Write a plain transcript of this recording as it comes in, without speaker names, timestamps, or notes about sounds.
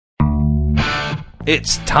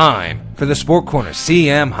It's time for the Sport Corner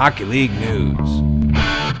Siam Hockey League News.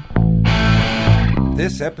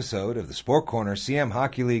 This episode of the Sport Corner Siam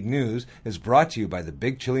Hockey League News is brought to you by the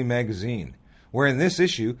Big Chili Magazine, where in this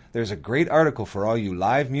issue there's a great article for all you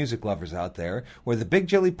live music lovers out there, where the Big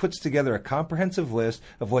Chili puts together a comprehensive list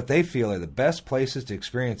of what they feel are the best places to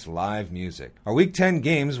experience live music. Our Week 10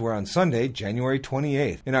 games were on Sunday, January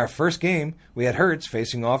 28th. In our first game, we had Hertz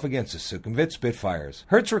facing off against the Sukhumvit Spitfires.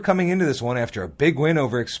 Hertz were coming into this one after a big win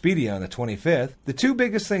over Expedia on the 25th. The two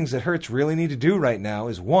biggest things that Hertz really need to do right now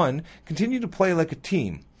is 1, continue to play like a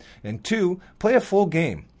team, and 2, play a full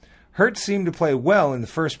game. Hertz seemed to play well in the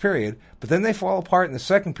first period, but then they fall apart in the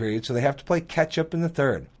second period, so they have to play catch-up in the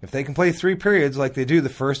third. If they can play 3 periods like they do the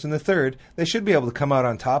first and the third, they should be able to come out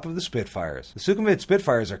on top of the Spitfires. The Sukhumvit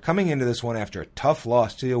Spitfires are coming into this one after a tough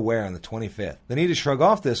loss to the Aware on the 25th. They need to shrug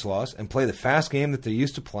off this loss and play the fast game that they're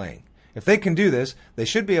used to playing. If they can do this, they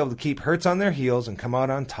should be able to keep Hertz on their heels and come out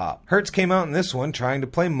on top. Hertz came out in this one trying to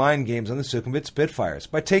play mind games on the Sukhumvit Spitfires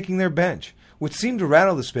by taking their bench, which seemed to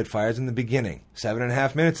rattle the Spitfires in the beginning.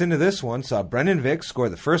 7.5 minutes into this one saw Brendan Vick score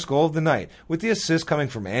the first goal of the night, with the assist coming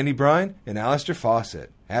from Andy Brine and Alistair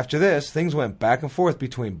Fawcett. After this, things went back and forth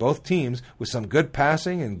between both teams with some good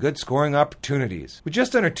passing and good scoring opportunities. With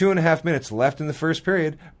just under 2.5 minutes left in the first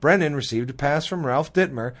period, Brendan received a pass from Ralph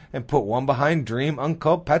Dittmer and put one behind Dream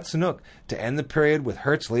Uncle Patsanuk to end the period with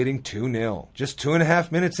Hertz leading 2-0. Just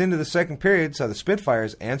 2.5 minutes into the second period saw the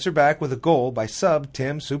Spitfires answer back with a goal by sub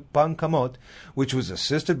Tim Suppankamot, which was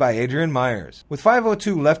assisted by Adrian Myers. With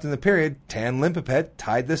 5:02 left in the period, Tan Limpipet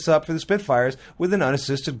tied this up for the Spitfires with an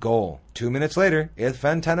unassisted goal. 2 minutes later,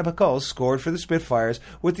 Irfan Tanapakal scored for the Spitfires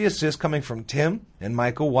with the assist coming from Tim and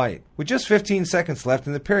Michael White. With just 15 seconds left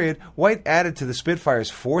in the period, White added to the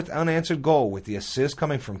Spitfires' 4th unanswered goal with the assist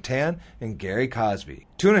coming from Tan and Gary Cosby.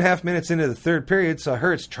 2.5 minutes into the third period saw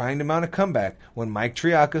Hertz trying to mount a comeback when Mike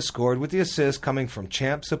Triaka scored with the assist coming from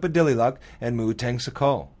Champ Supadililuk and Mu Teng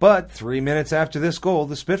Sakol. But 3 minutes after this goal,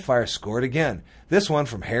 the Spitfires scored again, this one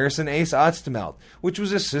from Harrison Ace Odstemelt, which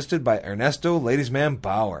was assisted by Ernesto Ladiesman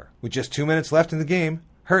Bauer. With just 2 minutes left in the game,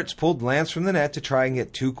 Hertz pulled Lance from the net to try and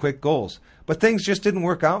get 2 quick goals, but things just didn't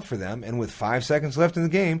work out for them, and with 5 seconds left in the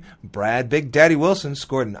game, Brad Big Daddy Wilson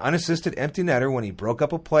scored an unassisted empty netter when he broke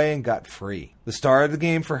up a play and got free. The star of the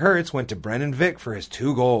game for Hertz went to Brendan Vick for his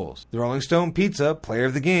 2 goals. The Rolling Stone Pizza player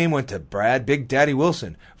of the game went to Brad Big Daddy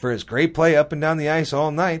Wilson for his great play up and down the ice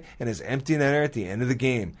all night and his empty netter at the end of the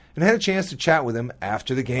game, and had a chance to chat with him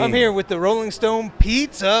after the game. I'm here with the Rolling Stone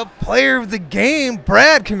Pizza player of the game.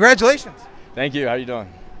 Brad, congratulations. Thank you. How you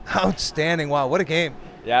doing? Outstanding. Wow, what a game.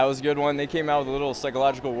 Yeah, it was a good one. They came out with a little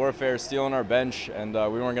psychological warfare, stealing our bench, and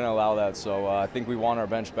we weren't going to allow that. So I think we won our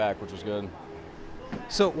bench back, which was good.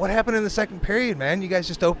 So what happened in the second period, man? You guys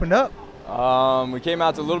just opened up. We came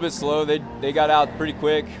out a little bit slow. They got out pretty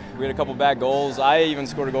quick. We had a couple bad goals. I even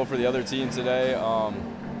scored a goal for the other team today.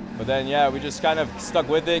 But then, yeah, we just kind of stuck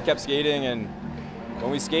with it, kept skating, and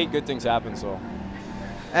when we skate, good things happen. So.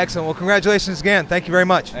 Excellent. Well, congratulations again. Thank you very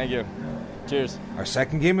much. Thank you. Cheers. Our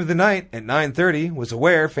second game of the night at 9:30 was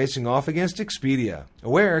Aware facing off against Expedia.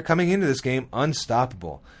 Aware coming into this game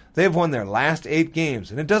unstoppable. They have won their last 8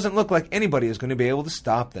 games, and it doesn't look like anybody is going to be able to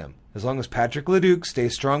stop them. As long as Patrick Leduc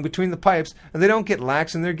stays strong between the pipes and they don't get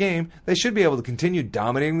lax in their game, they should be able to continue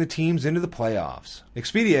dominating the teams into the playoffs.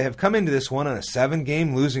 Expedia have come into this one on a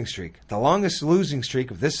 7-game losing streak, the longest losing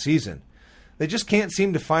streak of this season. They just can't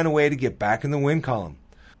seem to find a way to get back in the win column.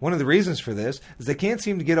 One of the reasons for this is they can't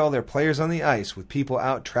seem to get all their players on the ice with people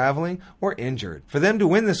out traveling or injured. For them to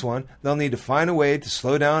win this one, they'll need to find a way to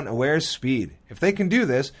slow down Aware's speed. If they can do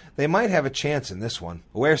this, they might have a chance in this one.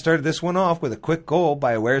 Aware started this one off with a quick goal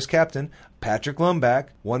by Aware's captain, Patrick Lumbach,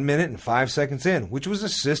 1 minute and 5 seconds in, which was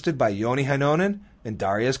assisted by Joni Heinonen and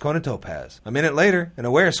Darius Konatopaz. A minute later, an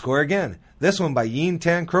Aware score again, this one by Yin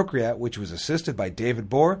Tan Krokriat, which was assisted by David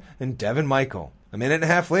Boere and Devin Michael. A minute and a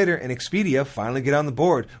half later, and Expedia finally get on the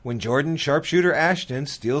board when Jordan Sharpshooter Ashton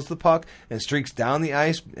steals the puck and streaks down the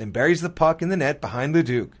ice and buries the puck in the net behind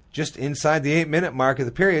Leduc. Just inside the 8-minute mark of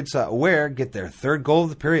the period saw Aware get their 3rd goal of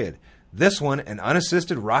the period. This one, an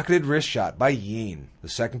unassisted rocketed wrist shot by Yeen. The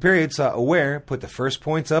second period saw Aware put the first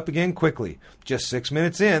points up again quickly. Just 6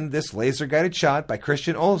 minutes in, this laser-guided shot by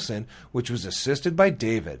Christian Olofsson, which was assisted by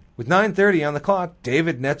David. With 9:30 on the clock,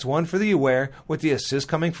 David nets one for the Aware, with the assist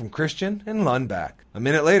coming from Christian and Lundback. A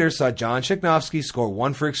minute later saw John Shiknovsky score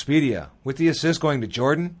one for Expedia, with the assist going to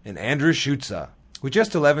Jordan and Andrew Schutza. With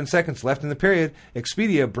just 11 seconds left in the period,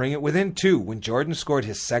 Expedia bring it within 2 when Jordan scored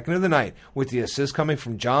his second of the night, with the assist coming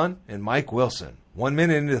from John and Mike Wilson. 1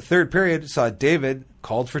 minute into the third period saw David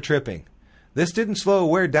called for tripping. This didn't slow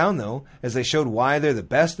Aware down though, as they showed why they're the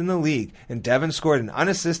best in the league, and Devin scored an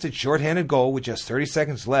unassisted shorthanded goal with just 30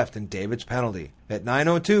 seconds left in David's penalty. At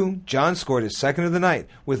 9:02, John scored his second of the night,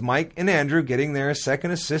 with Mike and Andrew getting their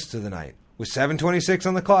second assists of the night. With 7:26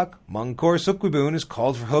 on the clock, Mungkor Sukhumvit is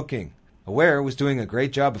called for hooking. Aware was doing a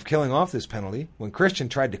great job of killing off this penalty when Christian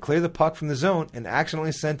tried to clear the puck from the zone and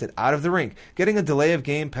accidentally sent it out of the rink, getting a delay of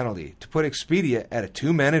game penalty to put Expedia at a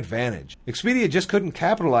 2-man advantage. Expedia just couldn't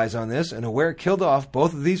capitalize on this, and Aware killed off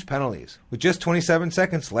both of these penalties. With just 27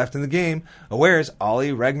 seconds left in the game, Aware's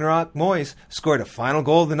Ollie Ragnarok Moyes scored a final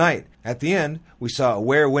goal of the night. At the end, we saw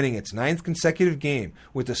Aware winning its 9th consecutive game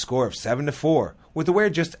with a score of 7-4, with Aware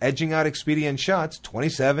just edging out Expedia in shots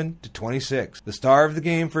 27-26. The star of the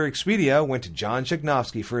game for Expedia went to John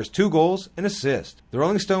Sheknovsky for his 2 goals and assist. The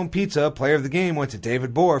Rolling Stone Pizza player of the game went to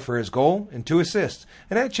David Boere for his goal and 2 assists,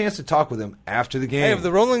 and I had a chance to talk with him after the game. Hey, of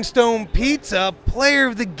the Rolling Stone Pizza player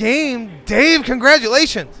of the game, Dave,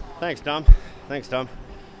 congratulations. Thanks, Tom.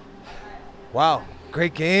 Wow,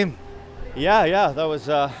 great game. Yeah, that was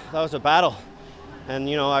a battle, and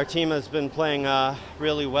our team has been playing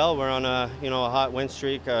really well. We're on a hot win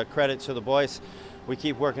streak. Credit to the boys. We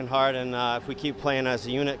keep working hard, and if we keep playing as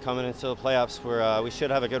a unit coming into the playoffs, we should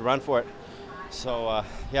have a good run for it. So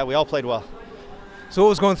yeah, we all played well. So what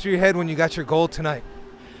was going through your head when you got your goal tonight?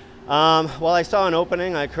 Well, I saw an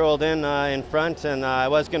opening. I curled in front, and I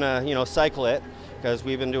was gonna cycle it because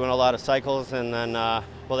we've been doing a lot of cycles, and then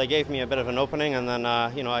well, they gave me a bit of an opening, and then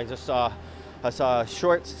I just saw a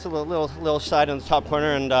short little side in the top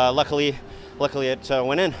corner, and luckily it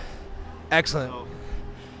went in. Excellent. So,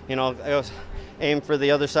 it was aim for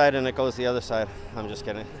the other side, and it goes the other side. I'm just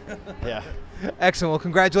kidding. Yeah. Excellent. Well,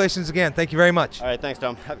 congratulations again. Thank you very much. All right, thanks,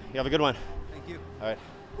 Tom. You have a good one. Thank you. All right.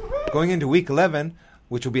 Going into Week 11,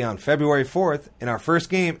 which will be on February 4th, in our first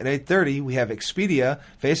game at 8:30, we have Expedia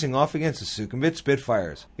facing off against the Sukhumvit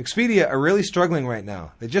Spitfires. Expedia are really struggling right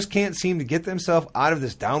now. They just can't seem to get themselves out of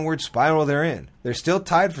this downward spiral they're in. They're still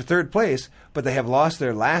tied for 3rd place, but they have lost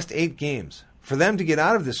their last 8 games. For them to get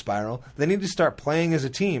out of this spiral, they need to start playing as a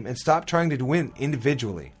team and stop trying to win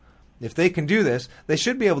individually. If they can do this, they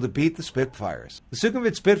should be able to beat the Spitfires. The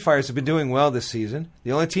Sukhumvit Spitfires have been doing well this season.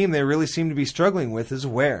 The only team they really seem to be struggling with is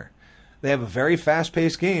Aware. They have a very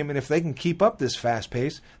fast-paced game, and if they can keep up this fast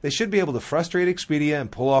pace, they should be able to frustrate Expedia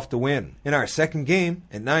and pull off the win. In our second game,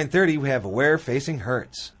 at 9:30, we have Aware facing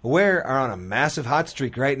Hertz. Aware are on a massive hot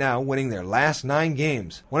streak right now, winning their last 9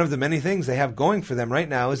 games. One of the many things they have going for them right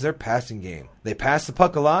now is their passing game. They pass the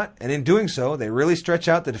puck a lot, and in doing so, they really stretch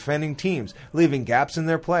out the defending teams, leaving gaps in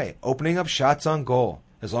their play, opening up shots on goal.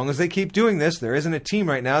 As long as they keep doing this, there isn't a team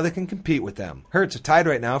right now that can compete with them. Hertz are tied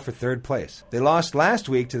right now for 3rd place. They lost last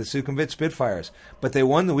week to the Sukhumvit Spitfires, but they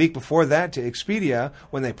won the week before that to Expedia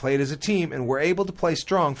when they played as a team and were able to play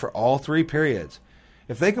strong for all 3 periods.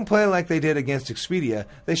 If they can play like they did against Expedia,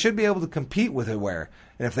 they should be able to compete with Aware,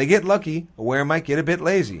 and if they get lucky, Aware might get a bit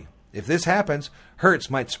lazy. If this happens,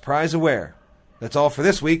 Hertz might surprise Aware. That's all for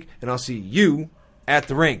this week, and I'll see you at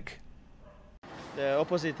the rink. The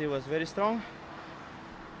opposite was very strong.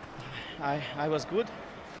 I was good.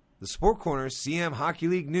 The Sport Corner's Siam Hockey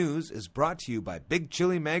League news is brought to you by Big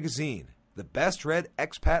Chili Magazine, the best read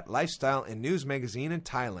expat lifestyle and news magazine in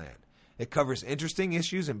Thailand. It covers interesting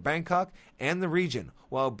issues in Bangkok and the region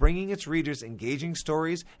while bringing its readers engaging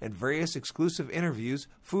stories and various exclusive interviews,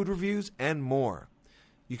 food reviews, and more.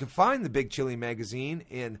 You can find the Big Chili Magazine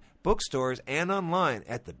in bookstores and online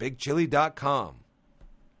at thebigchili.com.